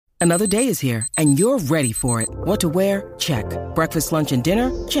Another day is here, and you're ready for it. What to wear? Check. Breakfast, lunch, and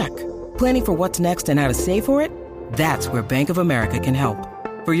dinner? Check. Planning for what's next and how to save for it? That's where Bank of America can help.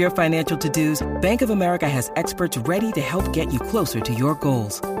 For your financial to-dos, Bank of America has experts ready to help get you closer to your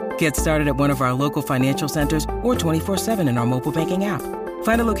goals. Get started at one of our local financial centers or 24/7 in our mobile banking app.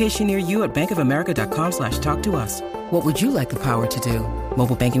 Find a location near you at bankofamerica.com/talktous. What would you like the power to do?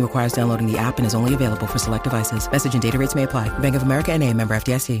 Mobile banking requires downloading the app and is only available for select devices. Message and data rates may apply. Bank of America N.A., member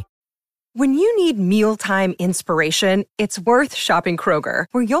FDIC. When you need mealtime inspiration, it's worth shopping Kroger,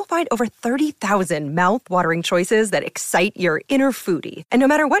 where you'll find over 30,000 mouth-watering choices that excite your inner foodie. And no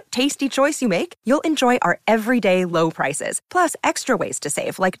matter what tasty choice you make, you'll enjoy our everyday low prices, plus extra ways to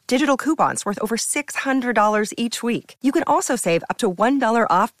save, like digital coupons worth over $600 each week. You can also save up to $1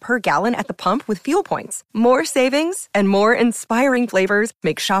 off per gallon at the pump with fuel points. More savings and more inspiring flavors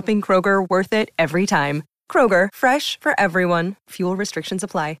make shopping Kroger worth it every time. Kroger, fresh for everyone. Fuel restrictions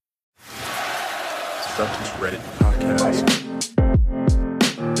apply. Celtics Reddit podcast.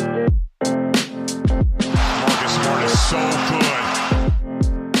 Marcus Smart is so good.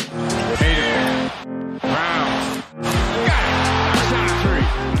 Brown. Got it. Shot a three.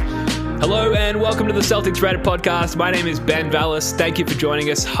 Hello and welcome to the Celtics Reddit podcast. My name is Ben Vallis. Thank you for joining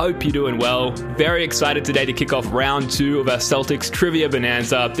us. Hope you're doing well. Very excited today to kick off round 2 of our Celtics Trivia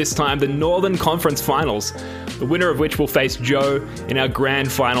Bonanza. This time the Northern Conference Finals, the winner of which will face Joe in our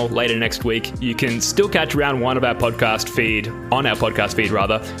grand final later next week. You can still catch round 1 of our podcast feed, on our podcast feed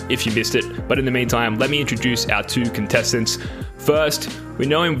rather, if you missed it. But in the meantime, let me introduce our 2 contestants. First, we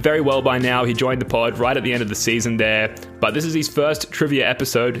know him very well by now. He joined the pod right at the end of the season there. But this is his first trivia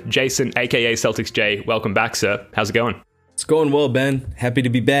episode. Jason, aka Celtics J, welcome back, sir. How's it going? It's going well, Ben. Happy to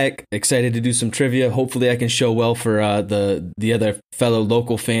be back. Excited to do some trivia. Hopefully I can show well for the other fellow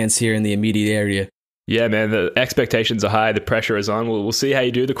local fans here in the immediate area. Yeah, man, the expectations are high. The pressure is on. We'll see how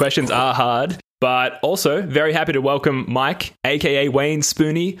you do. The questions are hard. But also, very happy to welcome Mike, a.k.a. Wayne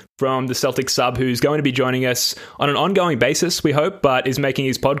Spooney, from the Celtics sub, who's going to be joining us on an ongoing basis, we hope, but is making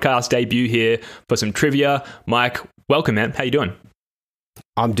his podcast debut here for some trivia. Mike, welcome, man. How you doing?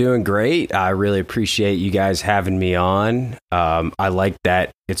 I'm doing great. I really appreciate you guys having me on. I like that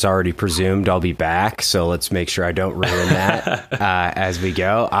it's already presumed I'll be back, so let's make sure I don't ruin that as we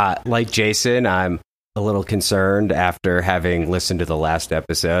go. Like Jason, I'm a little concerned after having listened to the last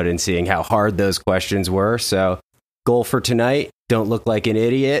episode and seeing how hard those questions were. So goal for tonight, don't look like an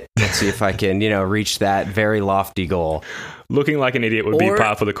idiot. Let's see if I can, reach that very lofty goal. Looking like an idiot would be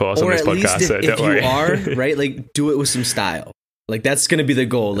par for the course on this podcast, so don't worry. If you are, right, like do it with some style. Like that's going to be the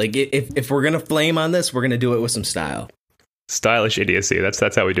goal. Like if we're going to flame on this, we're going to do it with some style. Stylish idiocy.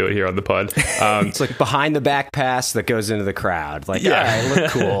 That's how we do it here on the pod. It's like behind the back pass that goes into the crowd. Like, yeah. All right,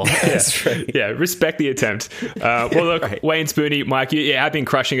 look cool. That's right. Yeah, respect the attempt. Well, look, right. Wayne Spooney, Mike, I've been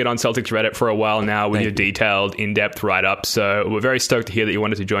crushing it on Celtics Reddit for a while now with your detailed, in-depth write-up. So we're very stoked to hear that you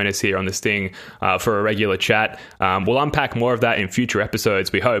wanted to join us here on this thing for a regular chat. We'll unpack more of that in future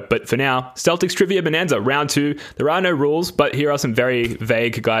episodes, we hope. But for now, Celtics Trivia Bonanza, round 2. There are no rules, but here are some very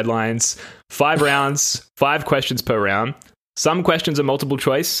vague guidelines. 5 rounds, 5 questions per round. Some questions are multiple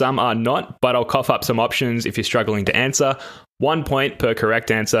choice, some are not, but I'll cough up some options if you're struggling to answer. 1 point per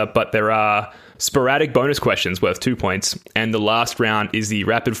correct answer, but there are sporadic bonus questions worth 2 points. And the last round is the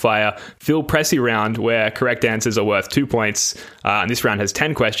rapid fire Phil Pressey round, where correct answers are worth 2 points. And this round has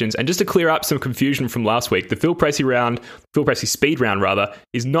 10 questions. And just to clear up some confusion from last week, the Phil Pressey speed round rather,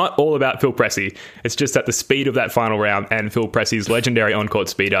 is not all about Phil Pressey. It's just that the speed of that final round and Phil Pressey's legendary on-court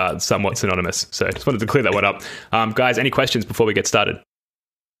speed are somewhat synonymous. So just wanted to clear that one up. Guys, any questions before we get started?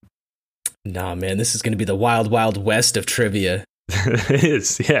 Nah, man, this is going to be the wild, wild west of trivia. It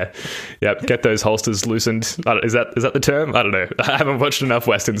is, yeah. Yep, get those holsters loosened. Is that the term? I don't know. I haven't watched enough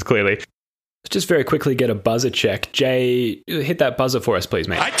Westerns, clearly. Let's just very quickly get a buzzer check. Jay, hit that buzzer for us, please,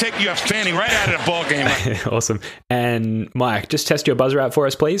 mate. I take you outstanding right out of the ball game. Awesome. And Mike, just test your buzzer out for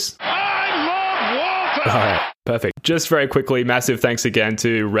us, please. I love Walter! All right, perfect. Just very quickly, massive thanks again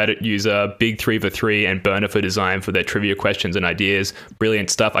to Reddit user Big3 for 3 and Burner for Design for their trivia questions and ideas. Brilliant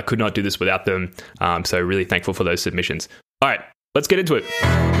stuff. I could not do this without them. So really thankful for those submissions. All right, let's get into it.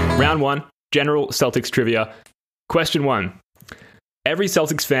 Round 1, general Celtics trivia. Question 1. Every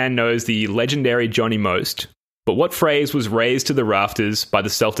Celtics fan knows the legendary Johnny Most, but what phrase was raised to the rafters by the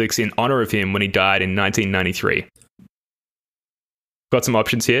Celtics in honor of him when he died in 1993? Got some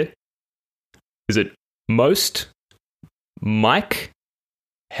options here. Is it Most, Mike,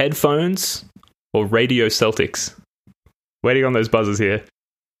 headphones, or radio Celtics? Waiting on those buzzers here.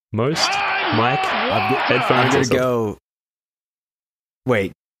 Most, Mike, headphones. I'm going to go...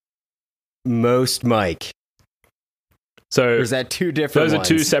 Wait. Most Mike. So Or is that two different those ones?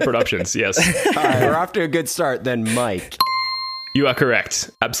 are two separate options, yes. All right, we're off to a good start then, Mike. You are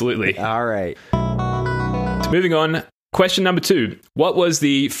correct. Absolutely. All right. Moving on. Question number 2. What was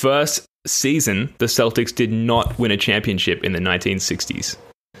the first season the Celtics did not win a championship in the 1960s?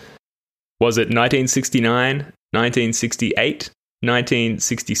 Was it 1969, 1968,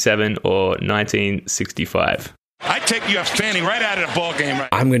 1967, or 1965? I take you standing right out of the ball game. Right.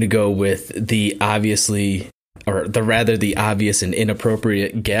 I'm going to go with the obvious and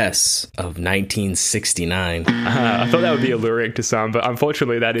inappropriate guess of 1969. I thought that would be alluring to some, but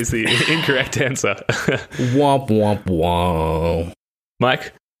unfortunately that is the incorrect answer. Womp, womp, womp.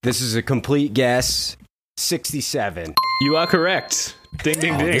 Mike? This is a complete guess. 67. You are correct. Ding,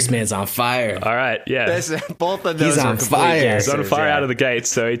 ding, ding. This man's on fire. All right, yeah. Both of those He's are on complete fire. guesses, He's on fire yeah. out of the gates,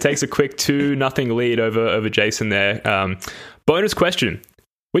 so he takes a quick 2-0 lead over Jason there. Bonus question.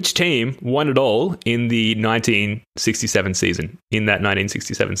 Which team won it all in the 1967 season? In that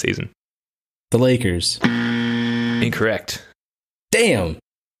 1967 season? The Lakers. Incorrect. Damn.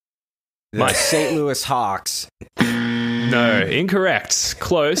 The St. Louis Hawks. No, incorrect.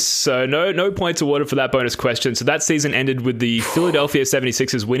 Close. So no points awarded for that bonus question. So that season ended with the Philadelphia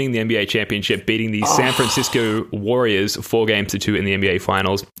 76ers winning the NBA championship, beating the San Francisco Warriors 4-2 in the NBA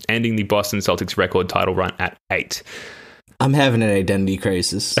Finals, ending the Boston Celtics record title run at 8. I'm having an identity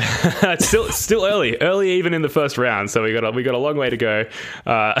crisis. It's still early even in the first round. So we got a long way to go.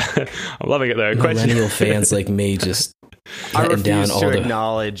 I'm loving it though. Millennial fans like me just I letting down refuse all to the.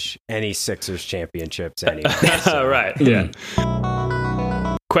 acknowledge any Sixers championships anyway. Right.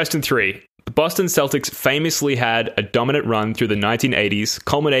 Yeah. Question 3. The Boston Celtics famously had a dominant run through the 1980s,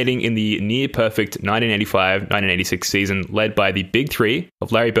 culminating in the near-perfect 1985-1986 season led by the Big Three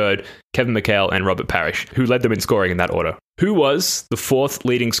of Larry Bird, Kevin McHale, and Robert Parrish, who led them in scoring in that order. Who was the 4th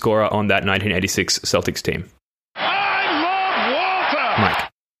leading scorer on that 1986 Celtics team? I love Walter. Mike.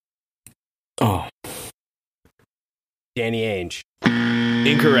 Oh, Danny Ainge.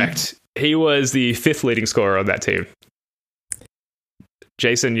 Incorrect. He was the 5th leading scorer on that team.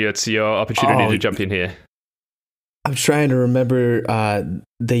 Jason, it's your opportunity to jump in here. I'm trying to remember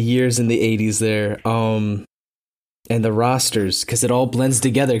the years in the 80s there, and the rosters, because it all blends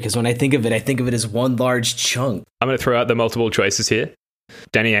together. Because when I think of it as one large chunk. I'm going to throw out the multiple choices here.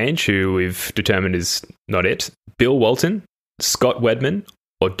 Danny Ainge, who we've determined is not it. Bill Walton, Scott Wedman,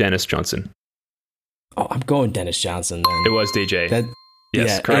 or Dennis Johnson? Oh, I'm going Dennis Johnson then. It was DJ. Yes,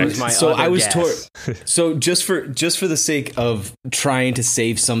 Yeah, correct. That was my so other I was guess. So just for the sake of trying to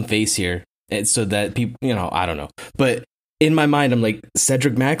save some face here, and so that people, I don't know, but in my mind, I'm like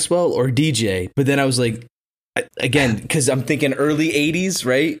Cedric Maxwell or DJ. But then I was like, again, because I'm thinking early 80s,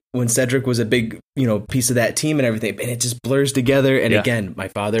 right? When Cedric was a big, piece of that team and everything, and it just blurs together. And again, my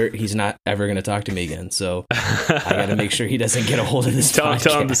father, he's not ever going to talk to me again. So I got to make sure he doesn't get a hold of this Tell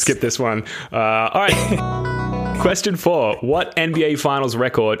him to skip this one. All right. Question 4. What NBA Finals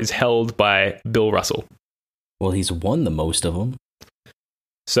record is held by Bill Russell? Well, he's won the most of them.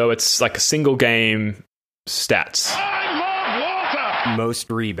 So it's like a single game stats. I love Walter. Most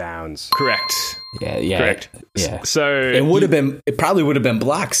rebounds. Correct. Yeah. Correct. Yeah. So It probably would have been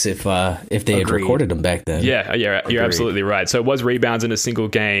blocks if they had Agreed. recorded them back then. Yeah, you're absolutely right. So it was rebounds in a single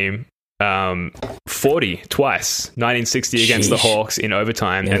game. 40 twice. 1960 against the Hawks in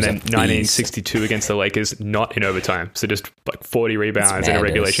overtime, Yeah, and then it was a 1962 against the Lakers, not in overtime. So just like 40 rebounds in a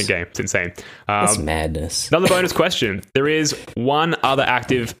regulation game. It's insane. That's madness. Another bonus question. There is one other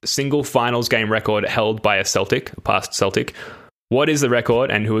active single finals game record held by a Celtic, a past Celtic. What is the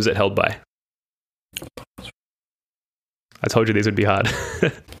record and who is it held by? I told you these would be hard.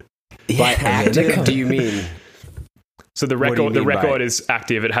 By active, do you mean? So the What do you record mean by it? is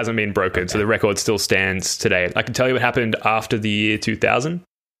active. It hasn't been broken. So the record still stands today. I can tell you what happened after the year 2000.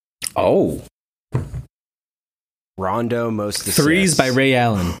 Oh. Rondo most assists. Threes by Ray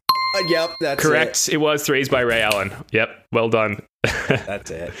Allen. Yep, that's Correct. It was threes by Ray Allen. Yep. Well done. it.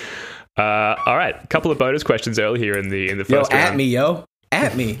 That's it. All right. A couple of bonus questions early here in the first round.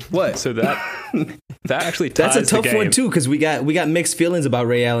 At me. What? So that actually ties That's a tough the game. one too, because we got mixed feelings about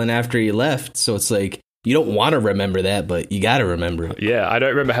Ray Allen after he left. So it's like you don't want to remember that, but you got to remember it. Yeah, I don't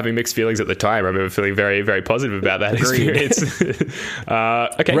remember having mixed feelings at the time. I remember feeling very, very positive about that experience.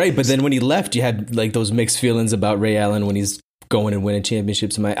 Okay. Right, but then when he left, you had like those mixed feelings about Ray Allen when he's going and winning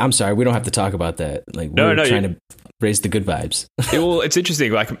championships. I'm sorry, we don't have to talk about that. Like we're trying to raise the good vibes. Well, it's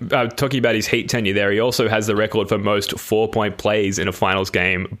interesting. Like talking about his Heat tenure there, he also has the record for most 4-point plays in a finals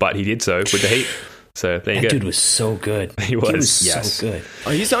game, but he did so with the Heat. So there you go. That dude was so good. He was. So good. Oh,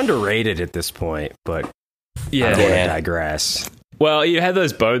 he's underrated at this point, but Yeah. I don't want to digress. Well, you had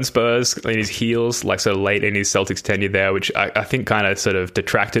those bone spurs in his heels, like sort of late in his Celtics tenure there, which I think kind of sort of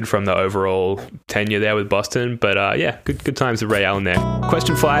detracted from the overall tenure there with Boston. But yeah, good times with Ray Allen there.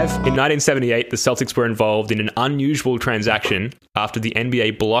 Question 5. In 1978, the Celtics were involved in an unusual transaction after the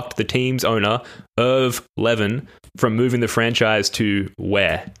NBA blocked the team's owner, Irv Levin, from moving the franchise to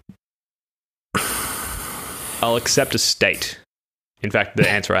where? I'll accept a state. In fact, the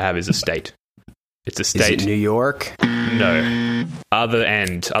answer I have is a state. It's a state. Is it New York? No.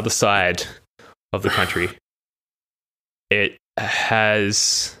 Other side of the country. It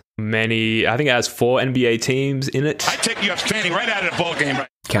has many, I think it has 4 NBA teams in it. I take you standing right out of the ball game.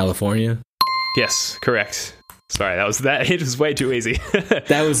 California. Yes, correct. Sorry, that hit was way too easy.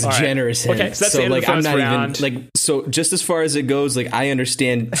 That was a generous hint. Okay, so that's the end of the first round. So just as far as it goes, like, I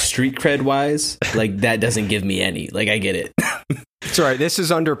understand street cred wise, like, that doesn't give me any. Like, I get it. It's all right. This is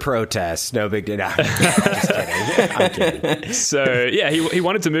under protest. No big deal. No, I'm kidding. So, yeah, he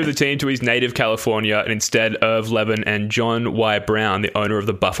wanted to move the team to his native California, and instead Irv Levin and John Y. Brown, the owner of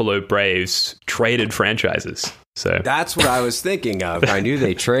the Buffalo Braves, traded franchises. So that's what I was thinking of. I knew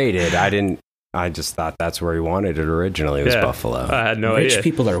they traded. I just thought that's where he wanted it originally, was Buffalo. I had no idea. Rich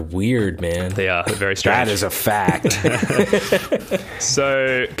people are weird, man. They are very strange. That is a fact.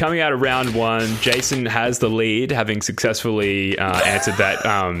 So, coming out of round 1, Jason has the lead, having successfully answered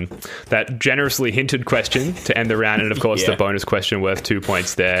that generously hinted question to end the round, and of course the bonus question worth 2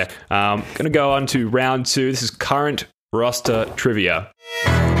 points there. Going to go on to round 2. This is current roster trivia.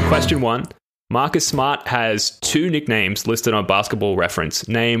 Question 1. Marcus Smart has 2 nicknames listed on Basketball Reference.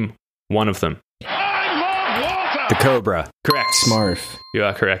 Name one of them. The Cobra. Correct. Smurf. You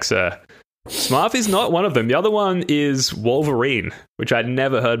are correct, sir. Smurf is not one of them. The other one is Wolverine, which I'd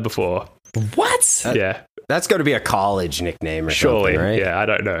never heard before. What? Yeah. That's going to be a college nickname or Surely, something, right? Yeah, I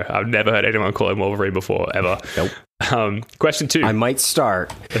don't know. I've never heard anyone call him Wolverine before, ever. Nope. Question 2. I might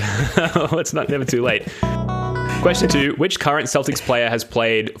start. It's never too late. Question 2. Which current Celtics player has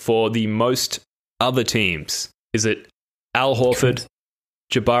played for the most other teams? Is it Al Horford,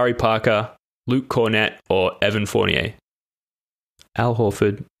 Jabari Parker, Luke Cornett, or Evan Fournier? Al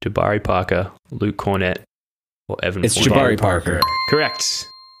Horford, Jabari Parker, Luke Cornett, or Evan Fournier? It's Jabari Parker. Correct.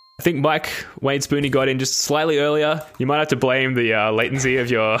 I think Wayne Spooney got in just slightly earlier. You might have to blame the latency of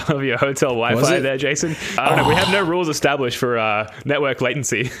your hotel Wi-Fi there, Jason. I don't know. We have no rules established for network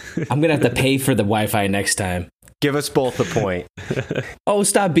latency. I'm going to have to pay for the Wi-Fi next time. Give us both a point. Oh,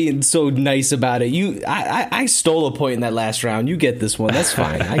 stop being so nice about it. I stole a point in that last round. You get this one. That's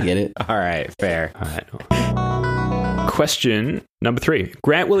fine. I get it. All right, fair. All right. Question number 3.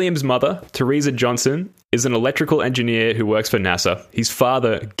 Grant Williams' mother, Teresa Johnson, is an electrical engineer who works for NASA. His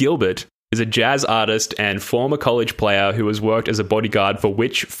father, Gilbert, is a jazz artist and former college player who has worked as a bodyguard for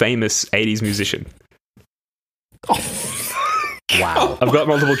which famous 80s musician? Wow. I've got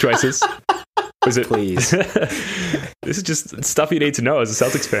multiple choices. Is it? Please. This is just stuff you need to know as a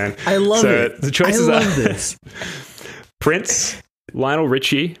Celtics fan. I love it. The choices I love this. Prince, Lionel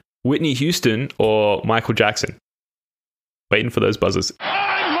Richie, Whitney Houston, or Michael Jackson. Waiting for those buzzers.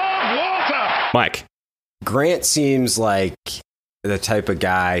 I love Walter. Mike. Grant seems like the type of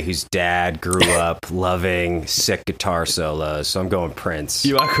guy whose dad grew up loving sick guitar solos, so I'm going Prince.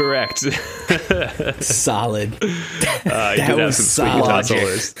 You are correct. Solid. That was solid.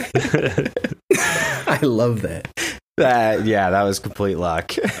 I love that. That was complete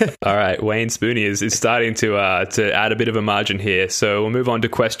luck. All right, Wayne Spooney is starting to add a bit of a margin here. So we'll move on to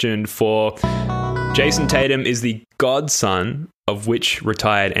question 4. Jason Tatum is the godson of which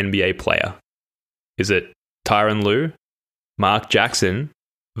retired NBA player? Is it Tyronn Lue, Mark Jackson,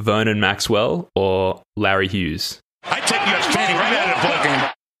 Vernon Maxwell, or Larry Hughes? I take you standing right out of the ball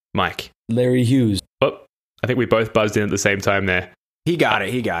game. Mike. Larry Hughes. Oh, I think we both buzzed in at the same time there. He got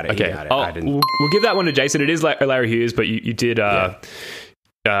it. Okay. I didn't. We'll give that one to Jason. It is Larry Hughes, but you did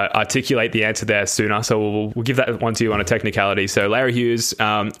articulate the answer there sooner, so we'll give that one to you on a technicality. So Larry Hughes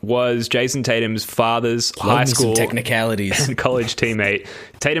was Jason Tatum's father's high school technicalities and college teammate.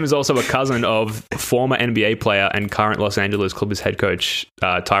 Tatum is also a cousin of former NBA player and current Los Angeles Clippers head coach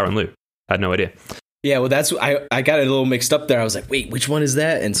Tyronn Lue. I had no idea. Yeah, well, that's I got it a little mixed up there. I was like, wait, which one is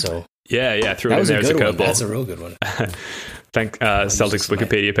that? And so yeah, threw it in there as a curveball. That's a real good one. Thank Celtics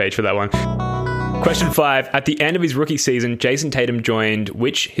Wikipedia page for that one. Question 5. At the end of his rookie season, Jason Tatum joined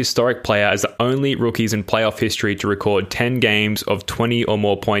which historic player as the only rookies in playoff history to record 10 games of 20 or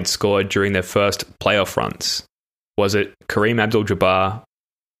more points scored during their first playoff runs? Was it Kareem Abdul-Jabbar,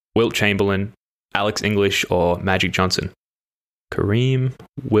 Wilt Chamberlain, Alex English, or Magic Johnson? Kareem,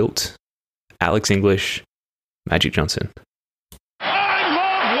 Wilt, Alex English, Magic Johnson. I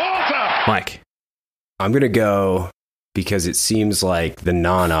love Walter. Mike. I'm going to go because it seems like the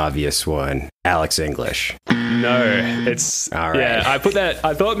non-obvious one, Alex English. No, it's all right. Yeah, I put that.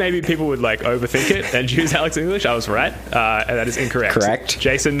 I thought maybe people would like overthink it and choose Alex English. I was right, and that is incorrect. Correct.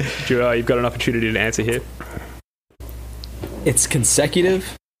 Jason, you've got an opportunity to answer here. It's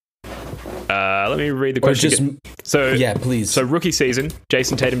consecutive. Let me read the question. Yeah, please. So rookie season,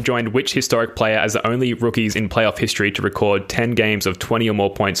 Jason Tatum joined which historic player as the only rookies in playoff history to record 10 games of 20 or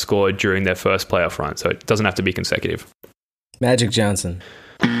more points scored during their first playoff run? So it doesn't have to be consecutive. Magic Johnson.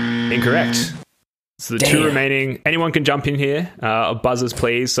 Incorrect. So the two remaining, anyone can jump in here. Buzzers,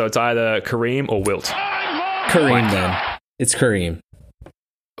 please. So it's either Kareem or Wilt. Kareem, then. It's Kareem.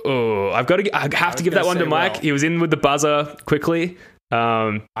 Oh, I have to give that one to Mike. Wilt. He was in with the buzzer quickly.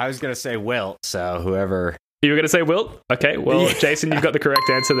 I was going to say Wilt, so whoever... You were going to say Wilt? Okay, well, yeah. Jason, you've got the correct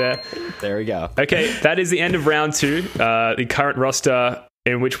answer there. There we go. Okay, that is the end of round 2. The current roster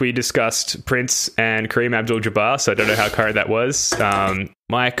in which we discussed Prince and Kareem Abdul-Jabbar, so I don't know how current that was.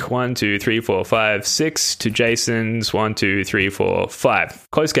 Mike, 1, 2, 3, 4, 5, 6 to Jason's 1, 2, 3, 4, 5.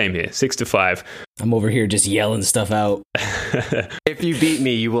 Close game here, 6-5. I'm over here just yelling stuff out. If you beat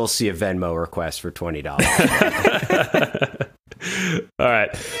me, you will see a Venmo request for $20. All right.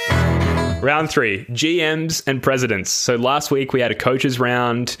 Round 3, GMs and presidents. So last week we had a coaches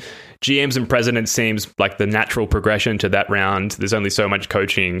round. GMs and presidents seems like the natural progression to that round. There's only so much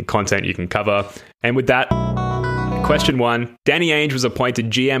coaching content you can cover. And with that, question 1, Danny Ainge was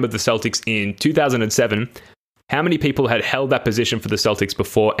appointed GM of the Celtics in 2007. How many people had held that position for the Celtics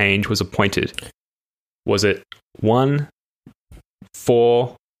before Ainge was appointed? Was it 1,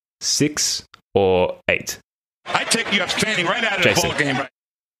 4, 6, or 8? I take you up standing right out of Jason. the ball game.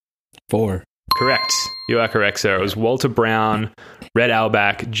 4. Correct. You are correct, sir. It was Walter Brown, Red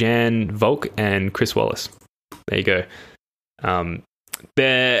Auerbach, Jan Volk, and Chris Wallace. There you go.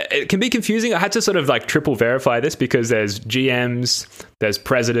 It can be confusing. I had to sort of like triple verify this because there's GMs, there's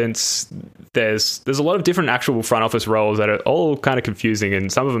presidents, there's a lot of different actual front office roles that are all kind of confusing,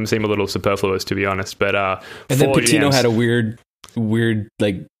 and some of them seem a little superfluous, to be honest. But and then Pitino GMs, had a weird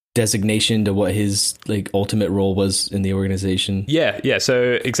like designation to what his like ultimate role was in the organization. Yeah.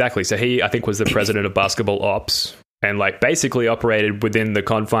 So exactly. So he, I think, was the president of basketball ops and like basically operated within the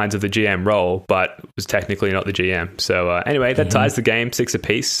confines of the GM role, but was technically not the GM. So anyway, that ties the game 6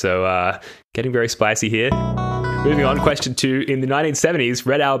 apiece. So getting very spicy here. Moving on, question 2. In the 1970s,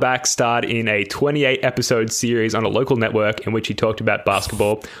 Red Auerbach starred in a 28-episode series on a local network in which he talked about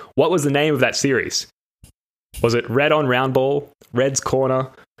basketball. What was the name of that series? Was it Red on Round Ball, Red's Corner,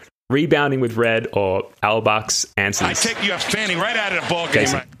 Rebounding with Red, or Auerbach's Answers? I take you up standing right out of the ball game.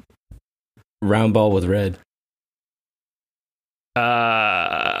 Jason. Round Ball with Red.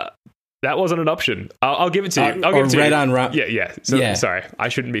 That wasn't an option. I'll give it to you. I'll give or it to Red you. on Round. Yeah. So, Yeah. Sorry, I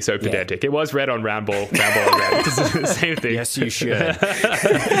shouldn't be so pedantic. It was Red on Round Ball, and Red. It's the same thing. Yes, you should.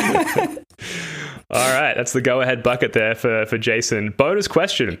 All right, that's the go-ahead bucket there for Jason. Bonus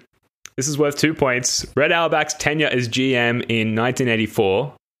question. This is worth 2 points. Red Auerbach's tenure as GM in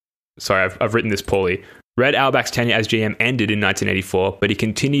 1984. Sorry, I've written this poorly. Red Auerbach's tenure as GM ended in 1984, but he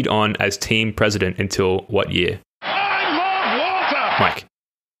continued on as team president until what year? Mike.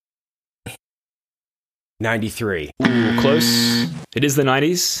 93. Ooh, close. It is the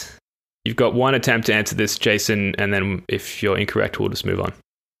 90s. You've got one attempt to answer this, Jason, and then if you're incorrect, we'll just move on.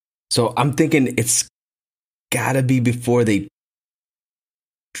 So I'm thinking it's gotta be before they.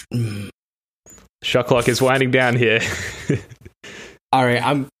 Shot clock is winding down here. All right,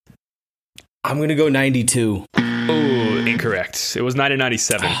 I'm gonna go 92. Ooh, incorrect. It was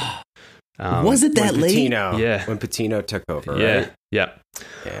 1997. Was it that late? Yeah. When Pitino took over, right? Yeah.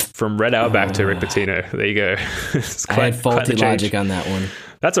 From Red Auerbach to Rick Pitino. There you go. I had faulty logic on that one.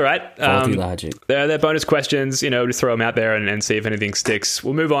 That's all right. Faulty logic. They're bonus questions. Just throw them out there and see if anything sticks.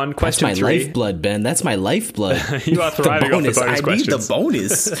 We'll move on. Question 3. That's my lifeblood, Ben. That's my lifeblood. You are thriving off the bonus I questions. need the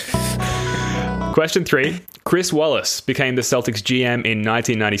bonus. Question 3. Chris Wallace became the Celtics GM in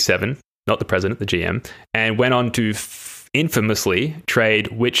 1997. Not the president, the GM. And went on to infamously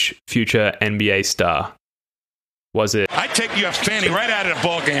trade which future NBA star? Was it... I take you up standing right out of the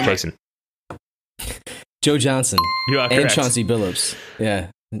ball game. Jason. Joe Johnson. You are correct. And Chauncey Billups. Yeah.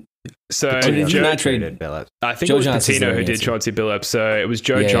 So did you not trade Billups? I think Joe it was Johnson's Pitino who the did answer. Chauncey Billups. So it was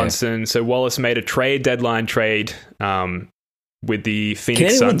Joe Johnson. So Wallace made a deadline trade with the Phoenix Can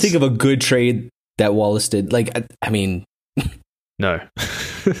anyone Suns. think of a good trade that Wallace did? Like, I mean... No.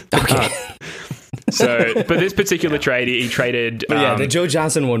 Okay. But this particular trade, he traded... But the Joe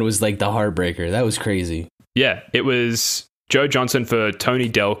Johnson one was like the heartbreaker. That was crazy. Yeah, it was Joe Johnson for Tony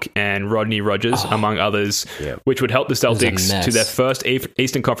Delk and Rodney Rogers, among others, which would help the Celtics to their first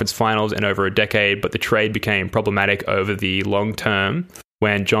Eastern Conference Finals in over a decade, but the trade became problematic over the long term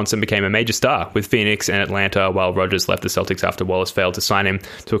when Johnson became a major star with Phoenix and Atlanta, while Rogers left the Celtics after Wallace failed to sign him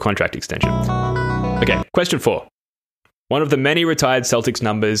to a contract extension. Okay, question 4. One of the many retired Celtics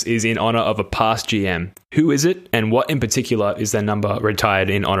numbers is in honor of a past GM. Who is it, and what in particular is their number retired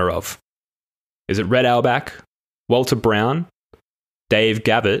in honor of? Is it Red Auerbach, Walter Brown, Dave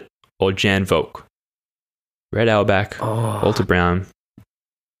Gavitt, or Jan Volk? Red Auerbach, Walter Brown,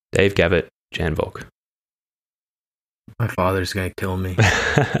 Dave Gavitt, Jan Volk. My father's going to kill me.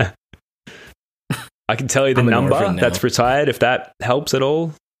 I can tell you the number that's retired, if that helps at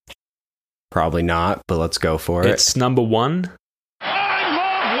all. Probably not, but let's go for it. It's number 1. I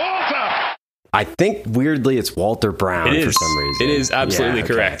love Walter. I think, weirdly, it's Walter Brown for some reason. It is absolutely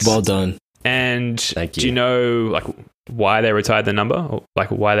correct. Well done. And Thank you. Do you know like why they retired the number? Or like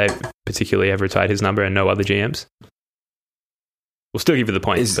why they particularly have retired his number and no other GMs? We'll still give you the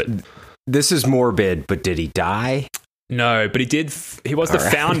points. But this is morbid, but did he die? No, but he did. He was the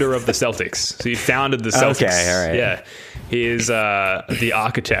founder of the Celtics. So he founded the Celtics. Okay, all right. Yeah. He is the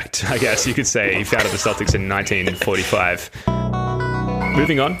architect, I guess you could say. He founded the Celtics in 1945.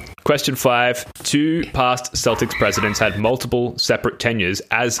 Moving on. Question 5. 2 past Celtics presidents had multiple separate tenures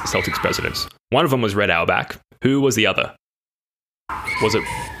as Celtics presidents. One of them was Red Auerbach. Who was the other? Was it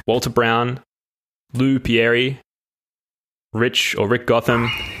Walter Brown, Lou Pieri, Rick Gotham,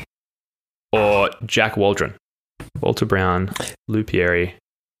 or Jack Waldron? Walter Brown, Lou Pieri,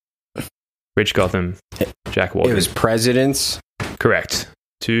 Rich Gotham, Jack Waldron. It was presidents? Correct.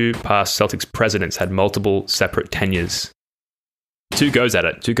 2 past Celtics presidents had multiple separate tenures. 2 goes at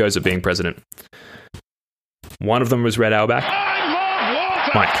it. 2 goes at being president. One of them was Red Auerbach.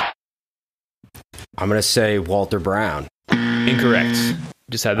 Mike. I'm going to say Walter Brown. Incorrect.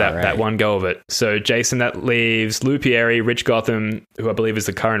 Just had that one go of it. So, Jason, that leaves Lou Pieri, Rich Gotham, who I believe is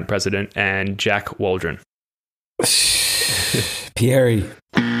the current president, and Jack Waldron. Pieri.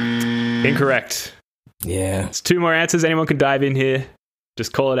 Incorrect. Yeah. It's 2 more answers. Anyone can dive in here.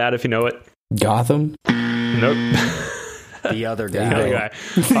 Just call it out if you know it. Gotham? Nope. The other guy. The other guy.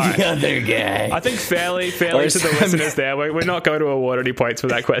 Right. The other guy. I think fairly to the listeners there, we're not going to award any points for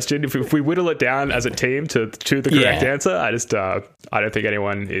that question. If we whittle it down as a team to the correct answer, I don't think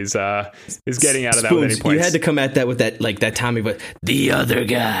anyone is getting out of that with any points. You had to come at that with that Tommy, but the other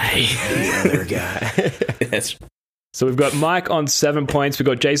guy. The other guy. That's So we've got Mike on 7 points. We've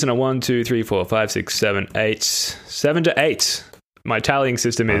got Jason on 1, 2, 3, 4, 5, 6, 7, 8. 7 to 8. My tallying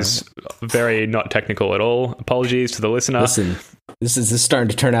system is very not technical at all. Apologies to the listener. Listen, this is starting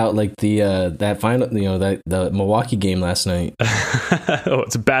to turn out like that final, the Milwaukee game last night.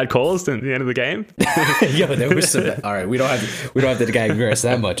 It's bad calls at the end of the game. Yo, there was some. All right, we don't have to digress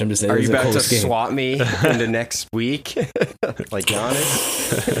that much. I'm just saying. Are you about to swap me into next week, like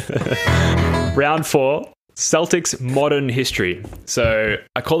Giannis? Round 4. Celtics modern history. So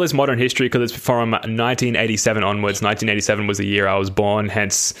I call this modern history because it's from 1987 onwards. 1987 was the year I was born.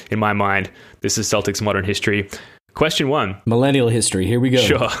 Hence, in my mind, this is Celtics modern history. Question 1. Millennial history. Here we go.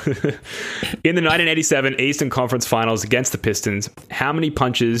 Sure. In the 1987 Eastern Conference Finals against the Pistons, how many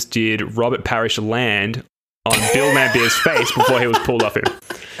punches did Robert Parrish land on Bill Lambier's face before he was pulled off him?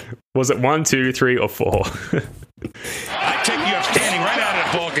 Was it 1, 2, 3, or 4? I take you up standing right out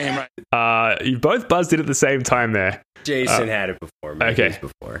of the ball game. Right. You both buzzed in at the same time there. Jason had it before. Okay.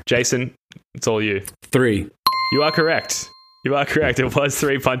 Jason, it's all you. 3. You are correct. It was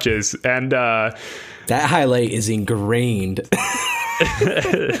 3 punches. And that highlight is ingrained.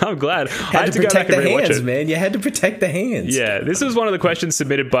 I'm glad. I had to protect the hands, man. You had to protect the hands. Yeah, this was one of the questions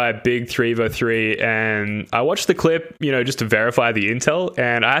submitted by Big 303, and I watched the clip, just to verify the intel,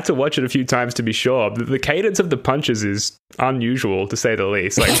 and I had to watch it a few times to be sure. The cadence of the punches is unusual, to say the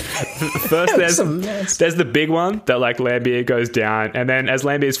least. Like, first there's the big one that, like, Lambier goes down, and then as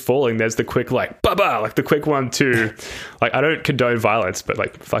Lambier's falling, there's the quick, like, ba-ba, like the quick 1, 2. Like, I don't condone violence, but,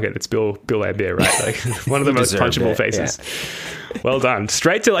 like, fuck it, it's Bill Lambier, right? Like, one of the most punchable faces. Yeah. Well done.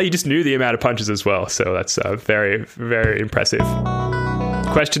 Straight to, like, you just knew the amount of punches as well. So that's very, very impressive.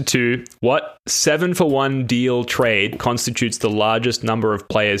 Question 2. What 7-for-1 deal trade constitutes the largest number of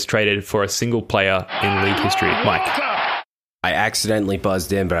players traded for a single player in league history? Mike. I accidentally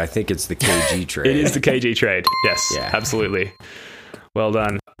buzzed in, but I think it's the KG trade. It is the KG trade. Yes, absolutely. Well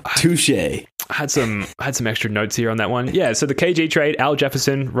done. Touche. I had some extra notes here on that one. Yeah, so the KG trade, Al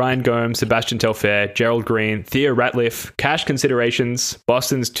Jefferson, Ryan Gomes, Sebastian Telfair, Gerald Green, Theo Ratliff, cash considerations,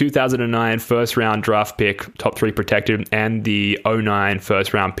 Boston's 2009 first-round draft pick, top 3 protected, and the 2009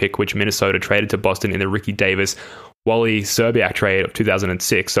 first-round pick, which Minnesota traded to Boston in the Ricky Davis Wally Serbiak trade of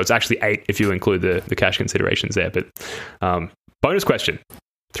 2006. So it's actually 8 if you include the cash considerations there. But bonus question.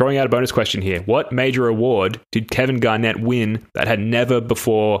 Throwing out a bonus question here. What major award did Kevin Garnett win that had never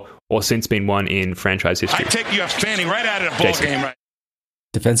before or since been won in franchise history? I take you standing right out of the ball game. Right.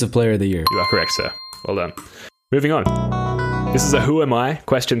 Defensive Player of the Year. You are correct, sir. Well done. Moving on. This is a Who Am I?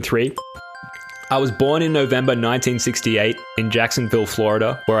 Question 3. I was born in November 1968 in Jacksonville,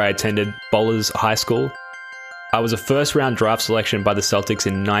 Florida, where I attended Bowlers High School. I was a first-round draft selection by the Celtics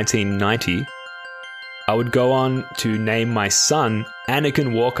in 1990. I would go on to name my son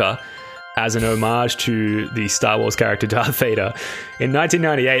Anakin Walker as an homage to the Star Wars character Darth Vader. In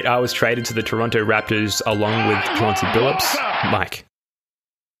 1998, I was traded to the Toronto Raptors along with Chauncey Billups. Mike.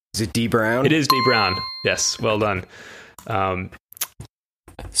 Is it D Brown? It is D Brown. Yes, well done.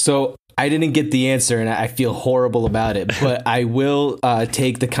 So I didn't get the answer, and I feel horrible about it. But I will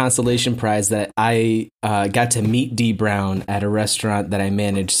take the consolation prize that I got to meet D Brown at a restaurant that I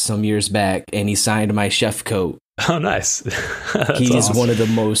managed some years back, and he signed my chef coat. Oh, nice. He's awesome. one of the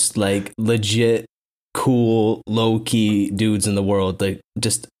most like legit, cool, low key dudes in the world. Like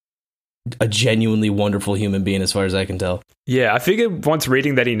just a genuinely wonderful human being, as far as I can tell. Yeah, I figured once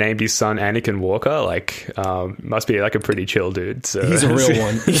reading that he named his son Anakin Walker, like, must be like a pretty chill dude. So he's a real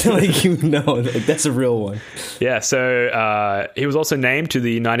one. Like, that's a real one. Yeah, so he was also named to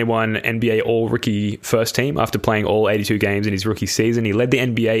the 91 NBA All-Rookie First Team after playing all 82 games in his rookie season. He led the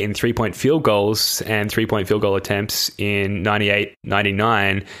NBA in three-point field goals and three-point field goal attempts in 98,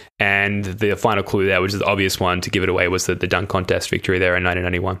 99, and the final clue there, which is the obvious one to give it away, was the dunk contest victory there in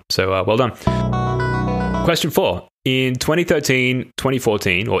 1991. So well done. Question 4. In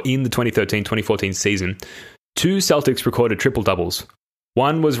 2013-2014, or in the 2013-2014 season, 2 Celtics recorded triple-doubles.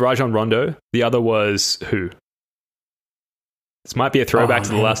 One was Rajon Rondo. The other was who? This might be a throwback to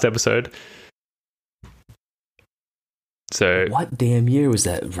the last episode. So, what damn year was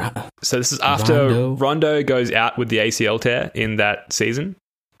that? So this is after Rondo goes out with the ACL tear in that season,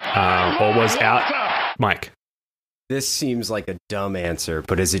 or was out. Mike. This seems like a dumb answer,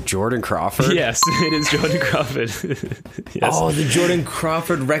 but is it Jordan Crawford? Yes, it is Jordan Crawford. Yes. Oh, the Jordan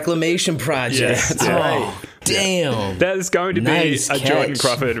Crawford Reclamation Project. Yes, that's right. Damn. There's going to be Nice a catch. Jordan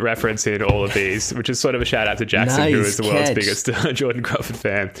Crawford reference in all of these, which is sort of a shout out to Jackson, who is the world's biggest Jordan Crawford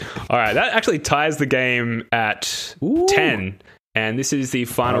fan. All right, that actually ties the game at 10. And this is the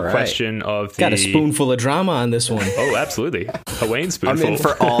final question of the... Got a spoonful of drama on this one. Oh, absolutely. A Wayne spoonful. I'm in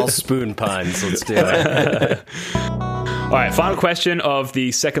for all spoon puns. Let's do it. All right, final question of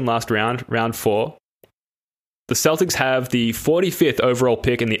the second last round, round 4. The Celtics have the 45th overall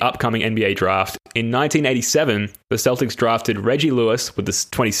pick in the upcoming NBA draft. In 1987, the Celtics drafted Reggie Lewis with the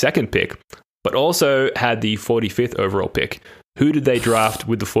 22nd pick, but also had the 45th overall pick. Who did they draft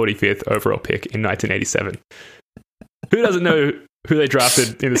with the 45th overall pick in 1987? Who doesn't know who they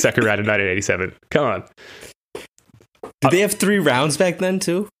drafted in the second round in 1987? Come on. Did they have 3 rounds back then,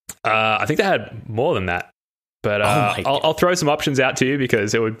 too? I think they had more than that. But I'll throw some options out to you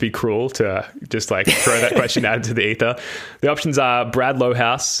because it would be cruel to just like throw that question out into the ether. The options are Brad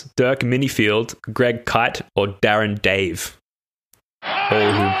Lohaus, Dirk Minifield, Greg Kite, or Darren Dave.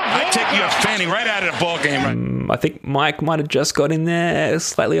 I take you standing right out of the ball game. Right. I think Mike might have just got in there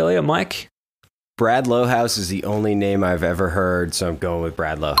slightly earlier. Mike? Brad Lohaus is the only name I've ever heard, so I'm going with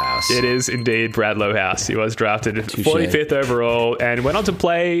Brad Lohaus. It is indeed Brad Lohaus. He was drafted 45th overall and went on to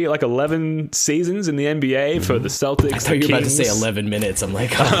play like 11 seasons in the NBA for the Celtics. I thought you were about to say 11 minutes. I'm like,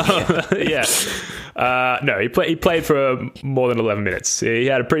 oh, yeah. No, he played for more than 11 minutes. He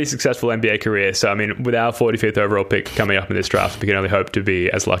had a pretty successful NBA career. So, I mean, with our 45th overall pick coming up in this draft, we can only hope to be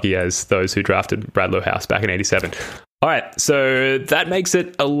as lucky as those who drafted Brad Lohaus back in 87. All right, so that makes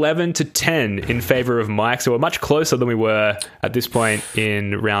it 11-10 in favor of Mike. So we're much closer than we were at this point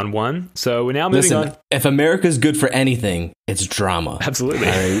in round 1. So we're now moving on. If America's good for anything, it's drama. Absolutely.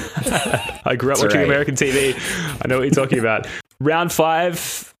 Right? I grew up watching American TV. I know what you're talking about. Round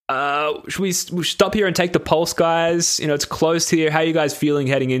 5. Should we stop here and take the pulse, guys? You know, it's close here. How are you guys feeling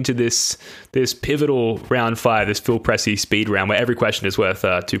heading into this pivotal round 5, this Phil Pressey speed round where every question is worth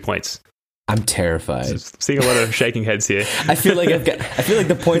 2 points? I'm terrified. Seeing a lot of shaking heads here. I feel like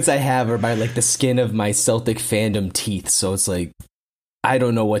the points I have are by like the skin of my Celtic fandom teeth. So it's like, I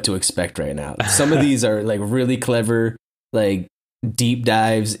don't know what to expect right now. Some of these are like really clever, like deep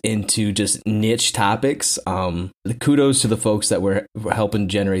dives into just niche topics. Kudos to the folks that were helping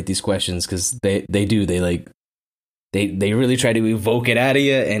generate these questions, because they really try to evoke it out of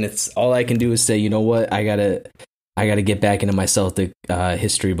you. And it's all I can do is say, you know what, I gotta get back into my Celtic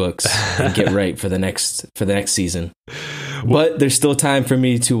history books and get right for the next season. But there's still time for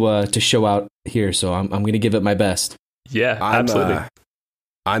me to show out here, so I'm going to give it my best. Yeah, absolutely.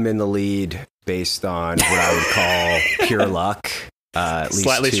 I'm in the lead based on what I would call pure luck. At least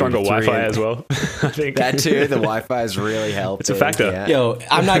slightly stronger Wi-Fi as well. I think that too. The Wi-Fi has really helped. It's a factor. Yeah. Yo,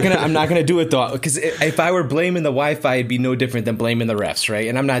 I'm not gonna do it though, because if I were blaming the Wi-Fi, it'd be no different than blaming the refs, right?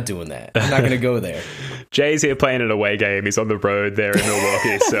 And I'm not doing that. I'm not gonna go there. Jay's here playing an away game. He's on the road there in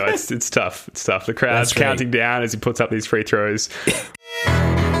Milwaukee, so it's tough. It's tough. The crowd's counting down as he puts up these free throws.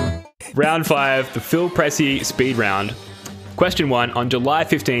 Round 5, the Phil Pressey speed round. Question 1: on July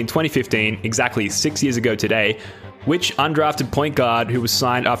 15, 2015, exactly 6 years ago today, which undrafted point guard who was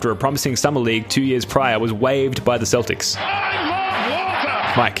signed after a promising summer league 2 years prior was waived by the Celtics?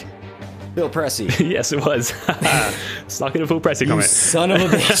 Mike. Phil Pressey. Yes, it was. Snuck in a Phil Pressey comment. Son of a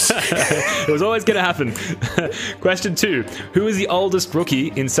bitch. It was always going to happen. Question 2. Who is the oldest rookie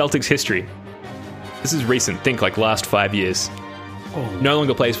in Celtics history? This is recent. Think like last 5 years. No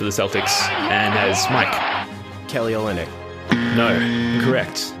longer plays for the Celtics and has Mike. Kelly Olynyk. No,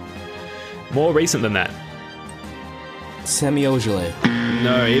 incorrect. More recent than that. Semi Ojeleye.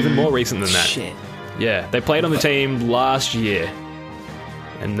 No, even more recent than that. Shit. Yeah, they played on the team last year,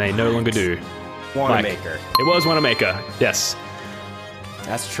 and they no longer do. Wanamaker. It was Wanamaker, yes.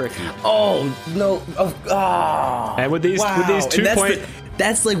 That's tricky. Oh no! Oh, And with these 2 points,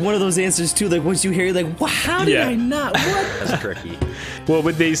 that's like one of those answers too. Like once you hear, like, wow, how did I not? What? That's tricky. well,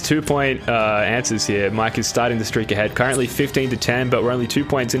 with these 2 point answers here, Mike is starting the streak ahead. Currently 15-10, but we're only 2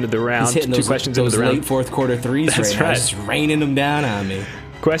 points into the round. He's hitting 2 those, questions those into the round. late fourth quarter threes That's right now, right. just raining them down on me.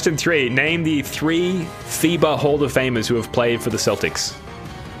 Question 3: name the 3 FIBA Hall of Famers who have played for the Celtics.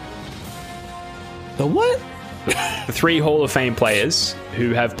 The what? The 3 Hall of Fame players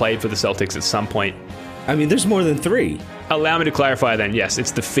who have played for the Celtics at some point. I mean, there's more than 3. Allow me to clarify then. Yes,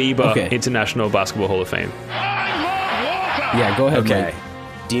 it's the FIBA International Basketball Hall of Fame. Yeah, go ahead, Okay.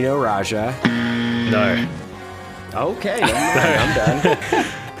 Mike. Dino Raja. No. Okay, I'm done.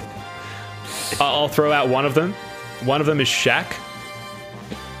 I'll throw out one of them. One of them is Shaq.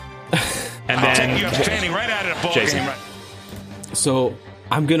 And I'll then take you standing right out of the ball Jason. game. Right. So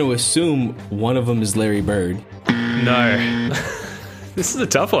I'm going to assume one of them is Larry Bird. No. This is a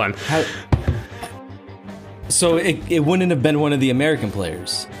tough one. So it wouldn't have been one of the American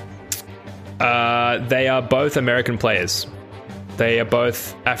players. They are both American players. They are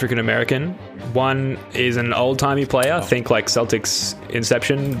both African American. One is an old-timey player, think like Celtics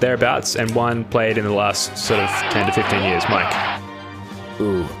inception, thereabouts, and one played in the last sort of 10 to 15 years. Mike.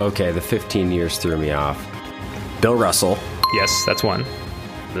 Ooh, okay, the 15 years threw me off. Bill Russell. Yes, that's one.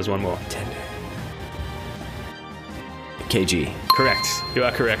 There's one more. KG. Correct. You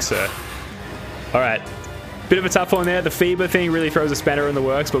are correct, sir. All right. Bit of a tough one there. The FIBA thing really throws a spanner in the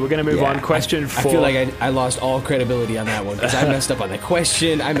works, but we're going to move on. Question 4. I feel like I lost all credibility on that one because I messed up on the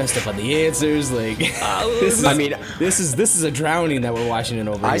question. I messed up on the answers. Like, this is a drowning that we're watching it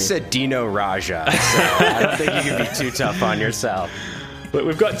over here. I said Dino Raja, so I don't think you can be too tough on yourself. But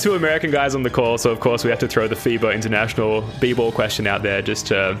we've got 2 American guys on the call, so of course we have to throw the FIBA International B-ball question out there just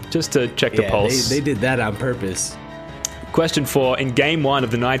to check the pulse. They did that on purpose. Question 4. In Game 1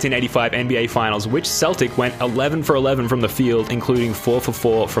 of the 1985 NBA Finals, which Celtic went 11 for 11 from the field, including 4 for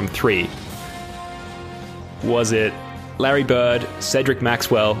 4 from 3? Was it Larry Bird, Cedric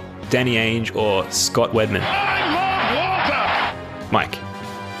Maxwell, Danny Ainge, or Scott Wedman? Mike.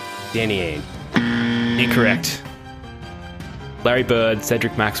 Danny Ainge. Incorrect. Larry Bird,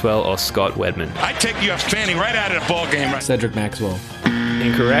 Cedric Maxwell, or Scott Wedman? I take you standing right out of the ball game. Right. Cedric Maxwell.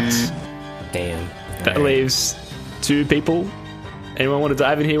 Incorrect. Damn. That leaves 2 people. Anyone want to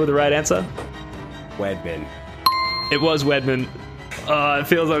dive in here with the right answer? Wedman. It was Wedman. It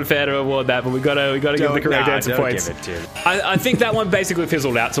feels unfair to award that, but we gotta give the correct answer points. Give it to him. I think that one basically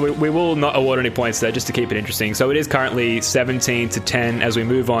fizzled out, so we will not award any points there just to keep it interesting. So it is currently 17-10 as we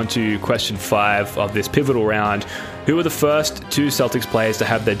move on to question 5 of this pivotal round. Who were the first 2 Celtics players to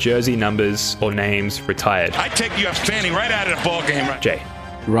have their jersey numbers or names retired? I take you standing right out of the ball game. Right. Jay.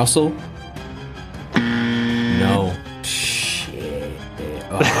 Russell? No. Shit.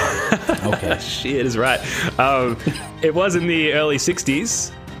 Oh, okay. Shit is right. It was in the early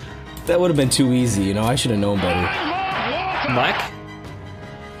 60s. That would have been too easy, you know? I should have known better. Mike?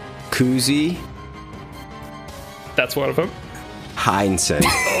 Kuzi. That's one of them. Heinsohn.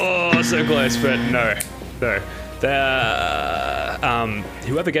 Oh, so close, but no.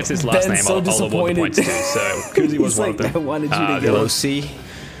 Whoever gets his last Ben's name, so I'll award the points to. So Kuzi was one of them. I wanted you to get Pelosi.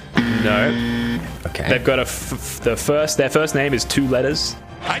 No. Okay. They've got their first name is 2 letters.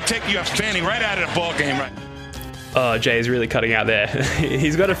 I take you standing right out of the ball game. Right. Oh, Jay's really cutting out there.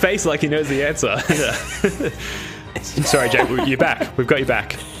 He's got a face like he knows the answer. Sorry, Jay, you're back. We've got you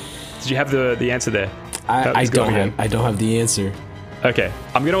back. Did you have the answer there? I don't have the answer. Okay,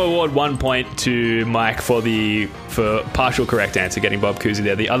 I'm going to award 1 point to Mike for partial correct answer, getting Bob Cousy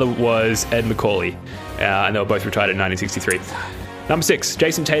there. The other was Ed McCauley, and they were both retired in 1963. Number 6,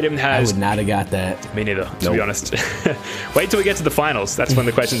 Jason Tatum has... I would not have got that. Me neither, to be honest. Wait till we get to the finals. That's when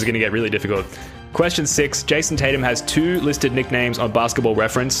the questions are going to get really difficult. Question 6, Jason Tatum has 2 listed nicknames on Basketball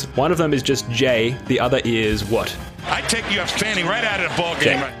Reference. One of them is just Jay. The other is what? I take you standing right out of the ball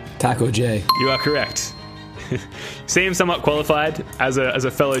game. Taco Jay. You are correct. Seem somewhat qualified as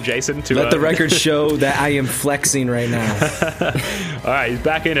a fellow Jason to let the record show that I am flexing right now. All right, he's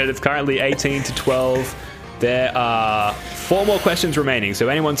back in it. It's currently 18-12. There are 4 more questions remaining, so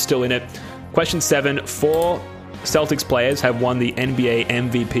anyone's still in it. Question 7, 4 Celtics players have won the NBA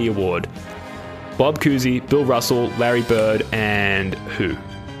MVP award. Bob Cousy, Bill Russell, Larry Bird, and who?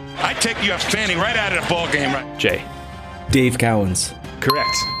 I take you standing right out of the ball game. Jay. Dave Cowens.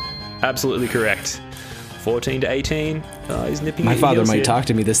 Correct. Absolutely correct. 14-18. He's nipping. My father might talk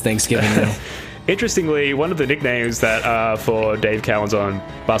to me this Thanksgiving now. Interestingly, one of the nicknames that for Dave Cowens on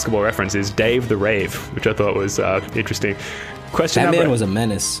Basketball Reference is Dave the Rave, which I thought was interesting. That man was a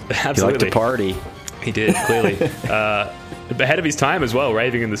menace. Absolutely. He liked to party. He did, clearly. Ahead of his time as well,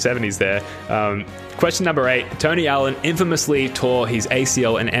 raving in the 70s there. Question number 8. Tony Allen infamously tore his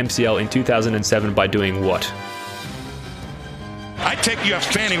ACL and MCL in 2007 by doing what? I take you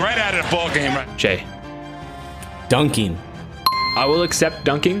standing right out of the ball game. Jay. Dunking. I will accept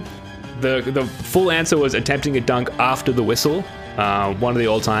dunking. The full answer was attempting a dunk after the whistle. One of the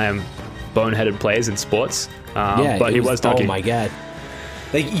all-time boneheaded players in sports. But he was dunking. Oh my god!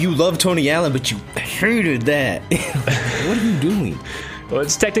 Like, you love Tony Allen, but you hated that. What are you doing? Well,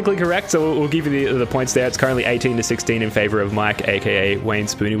 it's technically correct, so we'll give you the points there. It's currently 18-16 in favor of Mike, a.k.a. Wayne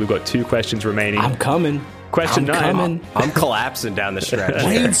Spooney. We've got 2 questions remaining. I'm coming. Question 9. I'm collapsing down the stretch.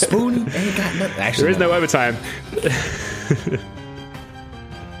 Wayne Spooney ain't got nothing. Actually, there is no overtime.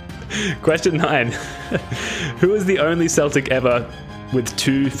 Question 9. Who is the only Celtic ever with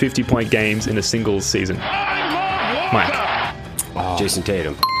 2 50-point games in a singles season? Mike. Jason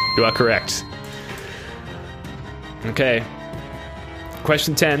Tatum. You are correct. Okay.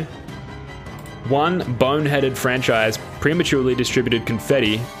 Question 10. One boneheaded franchise prematurely distributed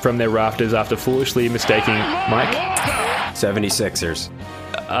confetti from their rafters after foolishly mistaking Mike. 76ers.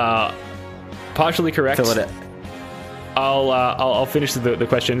 Partially correct. Philadelphia. I'll finish the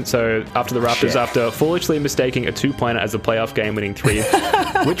question. So after the rafters, after foolishly mistaking a 2-pointer as a playoff game-winning 3,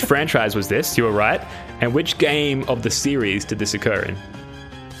 which franchise was this? You were right. And which game of the series did this occur in?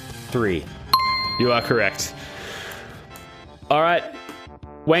 3. You are correct. All right.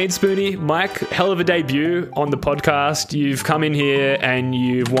 Wayne Spooney, Mike, hell of a debut on the podcast. You've come in here and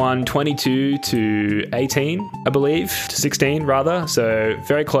you've won 22-18, I believe, to 16 rather. So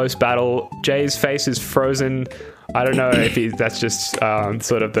very close battle. Jay's face is frozen. I don't know if that's just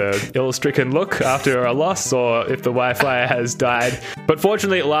sort of the ill-stricken look after a loss or if the Wi-Fi has died. But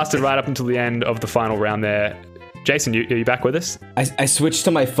fortunately, it lasted right up until the end of the final round there. Jason, are you back with us? I switched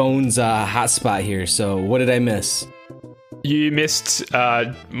to my phone's hotspot here, so what did I miss? You missed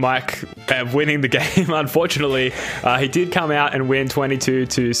Mike winning the game, unfortunately. He did come out and win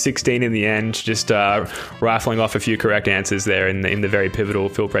 22-16 in the end, just rifling off a few correct answers there in the very pivotal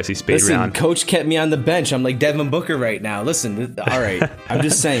Phil Pressey speed round. Coach kept me on the bench. I'm like Devin Booker right now. Listen, all right, I'm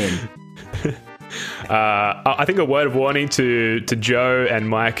just saying. I think a word of warning to Joe and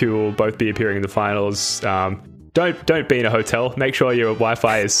Mike, who will both be appearing in the finals. Don't be in a hotel. Make sure your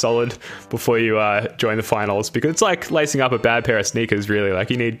Wi-Fi is solid before you join the finals, because it's like lacing up a bad pair of sneakers, really. Like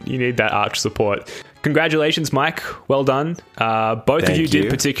you need that arch support. Congratulations, Mike. Well done. Both of you did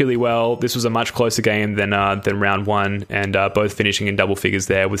particularly well. This was a much closer game than round 1, and both finishing in double figures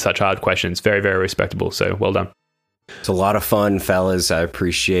there with such hard questions. Very, very respectable. So well done. It's a lot of fun, fellas. I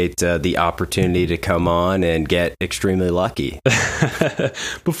appreciate the opportunity to come on and get extremely lucky.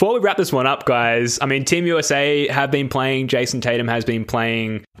 Before we wrap this one up, guys, I mean, Team USA have been playing. Jason Tatum has been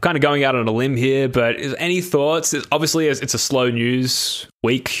playing. I'm kind of going out on a limb here, but any thoughts? Obviously, it's a slow news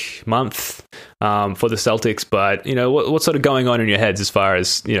week, month for the Celtics, but, you know, what's sort of going on in your heads as far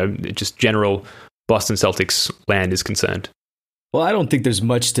as, you know, just general Boston Celtics land is concerned? Well, I don't think there's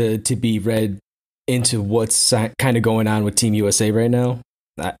much to be read into what's kind of going on with Team USA right now.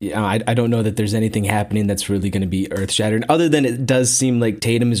 I don't know that there's anything happening that's really going to be earth-shattering, other than it does seem like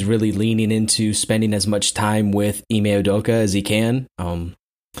Tatum is really leaning into spending as much time with Ime Udoka as he can.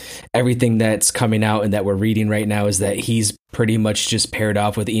 everything that's coming out and that we're reading right now is that he's pretty much just paired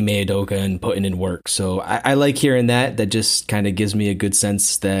off with Ime Udoka and putting in work. So I like hearing that. That just kind of gives me a good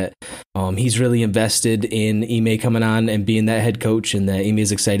sense that he's really invested in Ime coming on and being that head coach, and that Ime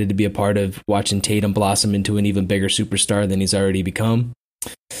is excited to be a part of watching Tatum blossom into an even bigger superstar than he's already become.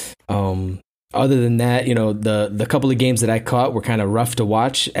 Other than that, the couple of games that I caught were kind of rough to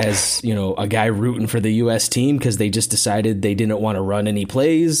watch as, a guy rooting for the U.S. team because they just decided they didn't want to run any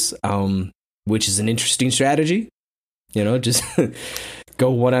plays, which is an interesting strategy. Just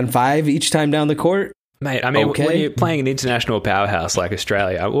go 1-on-5 each time down the court. Mate, I mean, when you're playing an international powerhouse like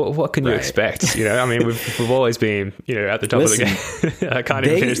Australia, what can you expect? We've always been, at the top of the game. I can't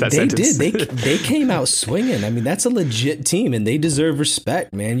even finish that sentence. They came out swinging. I mean, that's a legit team, and they deserve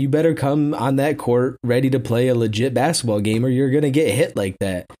respect, man. You better come on that court ready to play a legit basketball game, or you're going to get hit like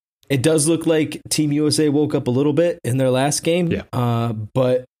that. It does look like Team USA woke up a little bit in their last game,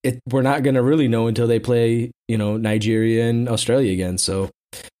 but we're not going to really know until they play, Nigeria and Australia again. So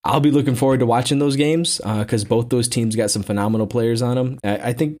I'll be looking forward to watching those games because both those teams got some phenomenal players on them.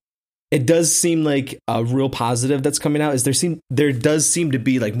 I think it does seem like a real positive that's coming out is there does seem to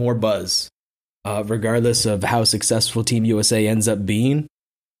be like more buzz, regardless of how successful Team USA ends up being.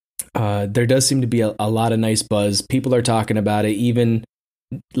 There does seem to be a lot of nice buzz. People are talking about it, even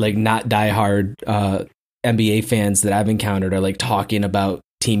like not diehard NBA fans that I've encountered are like talking about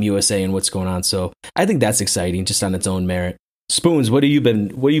Team USA and what's going on. So I think that's exciting just on its own merit. Spoons, what are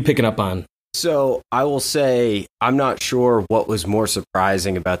you picking up on? So I will say I'm not sure what was more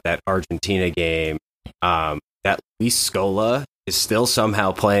surprising about that Argentina game. That Luis Scola is still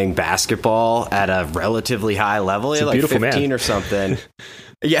somehow playing basketball at a relatively high level. He's like 15 man. Or something.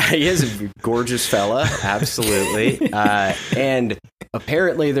 Yeah, he is a gorgeous fella. Absolutely. And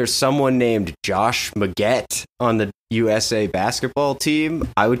apparently there's someone named Josh Maggette on the USA basketball team.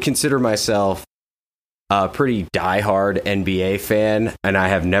 I would consider myself a pretty diehard NBA fan, and I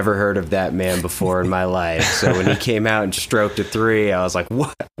have never heard of that man before in my life. So when he came out and stroked a three, I was like,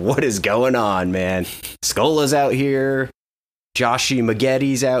 what is going on, man? Scola's out here. Joshy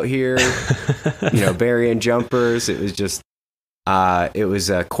Maggetti's out here, burying jumpers. It was just, it was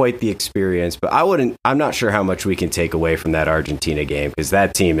quite the experience. But I'm not sure how much we can take away from that Argentina game because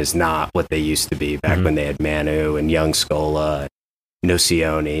that team is not what they used to be back when they had Manu and young Scola,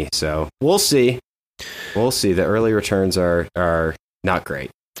 Nocioni. So we'll see. We'll see. The early returns are not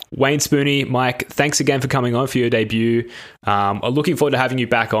great. Wayne Spooney, Mike, thanks again for coming on for your debut. I'm looking forward to having you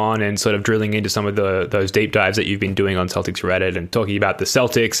back on and sort of drilling into some of those deep dives that you've been doing on Celtics Reddit and talking about the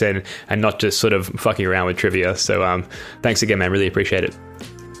Celtics and not just sort of fucking around with trivia. So thanks again, man. Really appreciate it.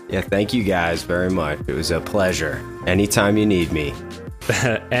 Yeah, thank you guys very much. It was a pleasure. Anytime you need me.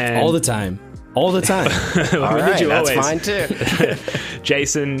 And all the time. All the time. All right, that's fine too.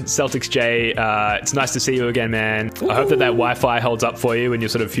 Jason, Celtics J, it's nice to see you again, man. Ooh. I hope that Wi-Fi holds up for you in your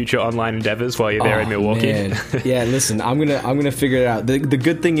sort of future online endeavors while you're there in Milwaukee. Man. Yeah, listen, I'm gonna figure it out. The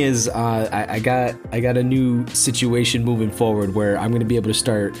good thing is I got a new situation moving forward where I'm gonna be able to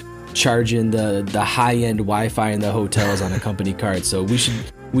start charging the high-end Wi-Fi in the hotels on a company card. So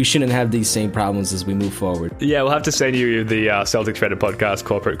we shouldn't have these same problems as we move forward. Yeah, we'll have to send you the Celtics Reddit podcast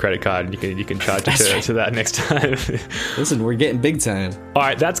corporate credit card, and you can charge it to that next time. Listen, we're getting big time. All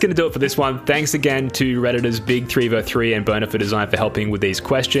right, that's going to do it for this one. Thanks again to Redditors Big 3v3 and Burner for Design for helping with these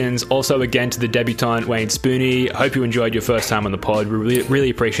questions. Also, again, to the debutant Wayne Spooney. Hope you enjoyed your first time on the pod. We really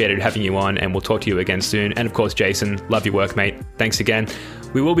appreciated having you on, and we'll talk to you again soon. And of course, Jason, love your work, mate. Thanks again.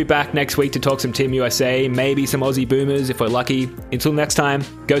 We will be back next week to talk some Team USA, maybe some Aussie Boomers if we're lucky. Until next time,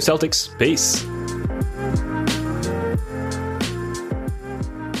 go Celtics. Peace.